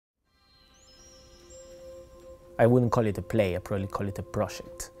I wouldn't call it a play, I'd probably call it a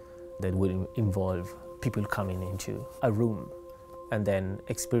project that will involve people coming into a room and then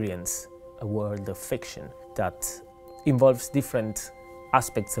experience a world of fiction that involves different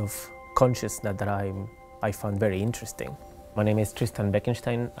aspects of consciousness that I found very interesting. My name is Tristan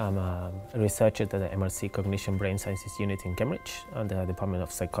Bekinschtein. I'm a researcher at the MRC Cognition Brain Sciences Unit in Cambridge and the Department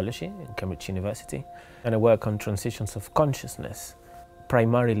of Psychology in Cambridge University. And I work on transitions of consciousness,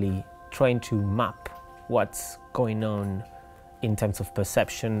 primarily trying to map what's going on in terms of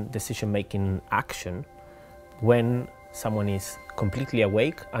perception, decision-making, action, when someone is completely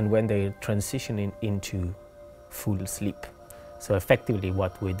awake and when they're transitioning into full sleep. So effectively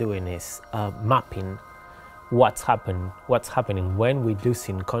what we're doing is mapping what's happening when we're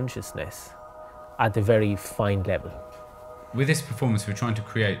losing consciousness at a very fine level. With this performance, we're trying to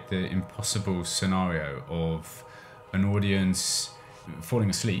create the impossible scenario of an audience falling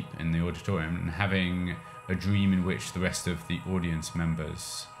asleep in the auditorium and having a dream in which the rest of the audience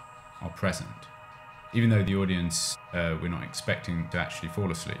members are present. Even though the audience, we're not expecting to actually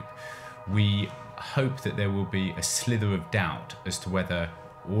fall asleep, we hope that there will be a slither of doubt as to whether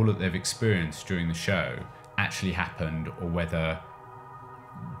all that they've experienced during the show actually happened, or whether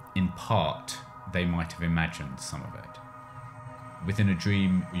in part they might have imagined some of it. Within a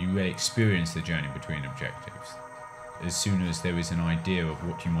dream, you really experience the journey between objectives. As soon as there is an idea of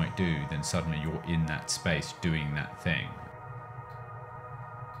what you might do, then suddenly you're in that space doing that thing.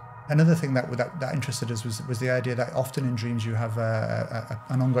 Another thing that interested us was the idea that often in dreams you have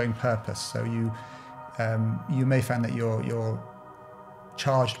an ongoing purpose. So you may find that you're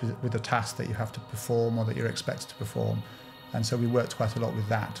charged with a task that you have to perform or that you're expected to perform, and so we worked quite a lot with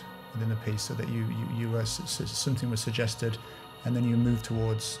that within the piece, so that something was suggested and then you move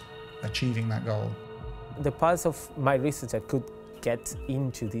towards achieving that goal. The parts of my research that could get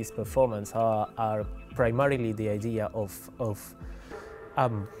into this performance are primarily the idea of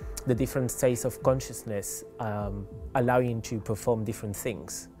the different states of consciousness allowing to perform different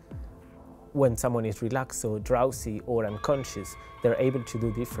things. When someone is relaxed or drowsy or unconscious, they're able to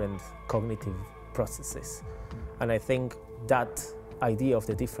do different cognitive processes. And I think that idea of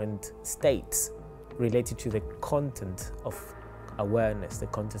the different states related to the content of awareness, the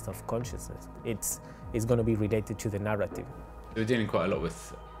content of consciousness, it's going to be related to the narrative. We're dealing quite a lot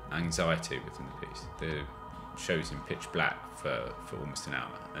with anxiety within the piece. The show's in pitch black for almost an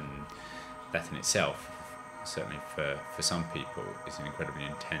hour, and that in itself, certainly for some people, is an incredibly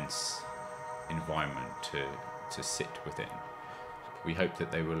intense environment to sit within. We hope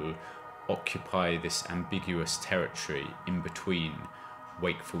that they will occupy this ambiguous territory in between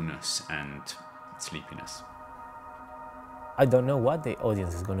wakefulness and sleepiness. I don't know what the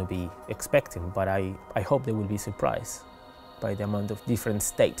audience is going to be expecting, but I hope they will be surprised by the amount of different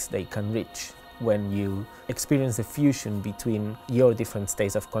states they can reach when you experience the fusion between your different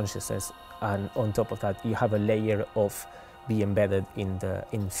states of consciousness, and on top of that you have a layer of be embedded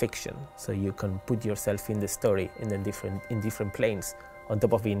in fiction, so you can put yourself in the story in different planes, on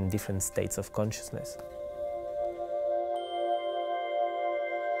top of being in different states of consciousness.